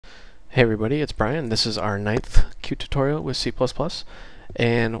Hey everybody, it's Brian. This is our 9th Q tutorial with C++,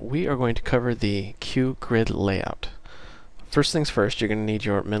 and we are going to cover the QGridLayout. First things first, you're going to need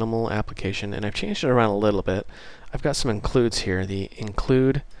your minimal application, and I've changed it around a little bit. I've got some includes here, the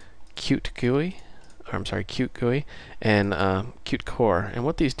include Qt GUI, and Qt Core. And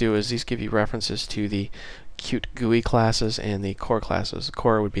what these do is these give you references to the Qt GUI classes and the core classes.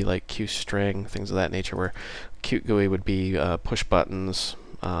 Core would be like QString, things of that nature, where Qt GUI would be push buttons,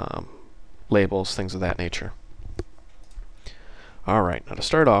 labels, things of that nature. Alright, now to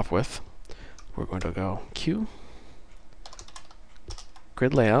start off with, we're going to go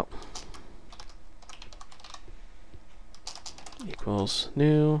QGridLayout equals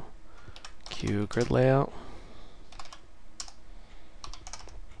new QGridLayout.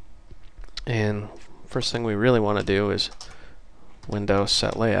 And first thing we really want to do is Windows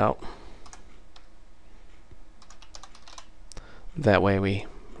set layout. That way we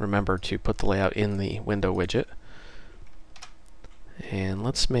remember to put the layout in the window widget. And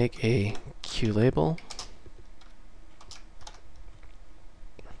let's make a Q label.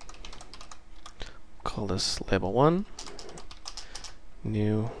 Call this label 1.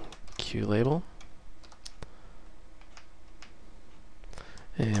 New Q label.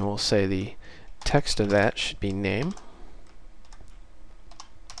 And we'll say the text of that should be name.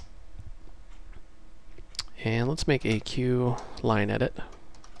 And let's make a Q line edit.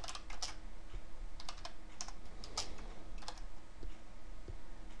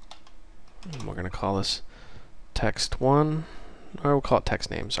 And we're going to call this text1, or we'll call it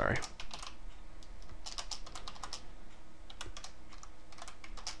text name, sorry.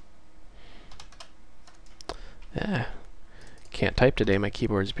 Can't type today, my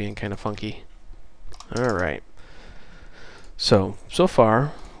keyboard's being kind of funky. Alright. So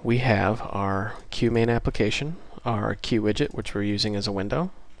far we have our Q main application, our Q widget, which we're using as a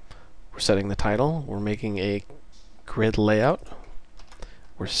window. We're setting the title, we're making a grid layout.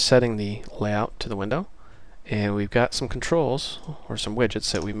 We're setting the layout to the window, and we've got some controls or some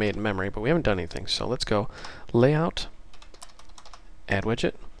widgets that we made in memory, but we haven't done anything. So let's go layout, add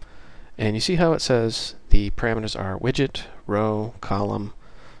widget, and you see how it says the parameters are widget, row, column,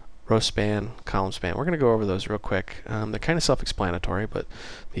 row span, column span. We're going to go over those real quick. They're kind of self-explanatory, but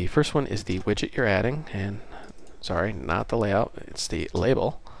the first one is the widget you're adding, and sorry, not the layout, it's the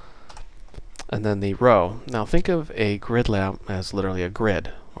label. And then the row. Now think of a grid layout as literally a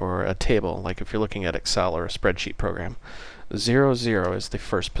grid or a table, like if you're looking at Excel or a spreadsheet program. 0, 0 is the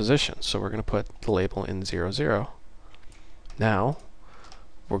first position, so we're going to put the label in 0, 0. Now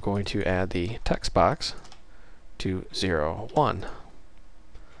we're going to add the text box to 0, 1.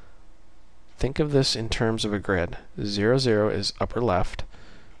 Think of this in terms of a grid. 0, 0 is upper left,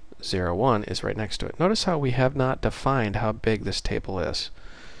 0, 1 is right next to it. Notice how we have not defined how big this table is.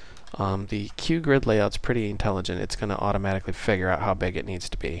 The QGrid layout's pretty intelligent. It's going to automatically figure out how big it needs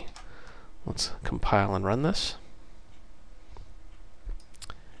to be. Let's compile and run this.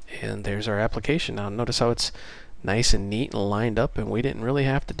 And there's our application. Now notice how it's nice and neat and lined up, and we didn't really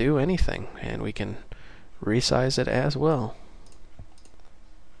have to do anything. And we can resize it as well.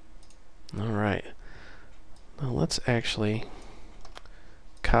 Alright. Now let's actually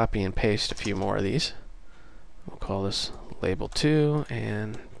copy and paste a few more of these. We'll call this label 2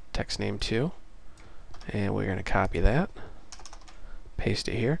 and text name 2, and we're going to copy that, paste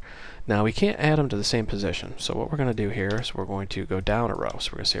it here. Now we can't add them to the same position, so what we're going to do here is we're going to go down a row. So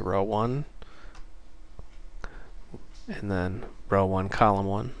we're going to say row 1 and then row 1 column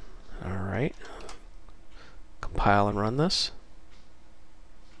 1. Alright, compile and run this.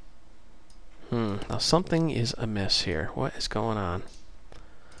 Now something is amiss here. What is going on?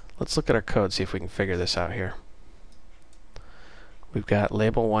 Let's look at our code, see if we can figure this out here. We've got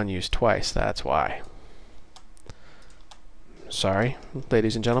label 1 used twice, that's why. Sorry,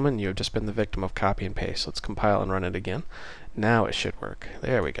 ladies and gentlemen, you have just been the victim of copy and paste. Let's compile and run it again. Now it should work.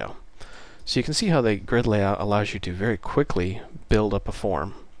 There we go. So you can see how the grid layout allows you to very quickly build up a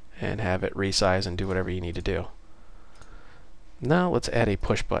form and have it resize and do whatever you need to do. Now let's add a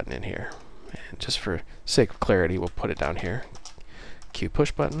push button in here. And just for sake of clarity, we'll put it down here. Q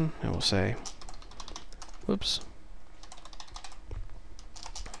push button, and we'll say, whoops.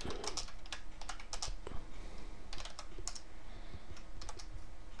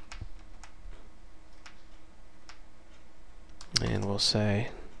 And we'll say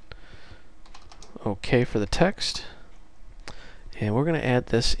OK for the text. And we're going to add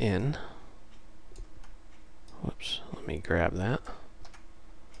this in. Whoops, let me grab that.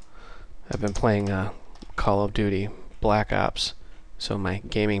 I've been playing Call of Duty Black Ops, so my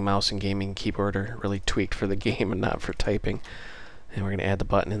gaming mouse and gaming keyboard are really tweaked for the game and not for typing. And we're going to add the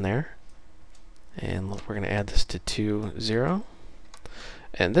button in there. And we're going to add this to 2, 0.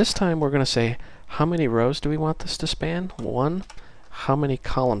 And this time we're going to say, how many rows do we want this to span? 1. How many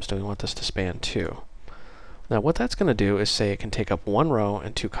columns do we want this to span? 2. Now what that's going to do is say it can take up 1 row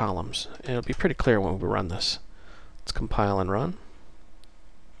and 2 columns. And it'll be pretty clear when we run this. Let's compile and run.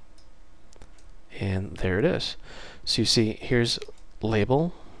 And there it is. So you see, here's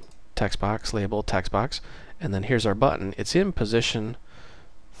label, text box, label, text box, and then here's our button. It's in position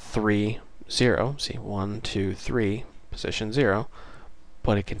 3, 0. See, 1, 2, 3, position 0,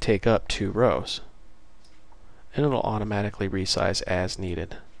 but it can take up 2 rows. And it'll automatically resize as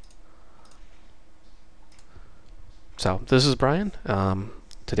needed. So this is Brian.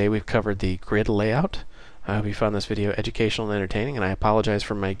 Today we've covered the grid layout. I hope you found this video educational and entertaining, and I apologize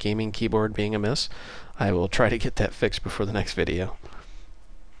for my gaming keyboard being amiss. I will try to get that fixed before the next video.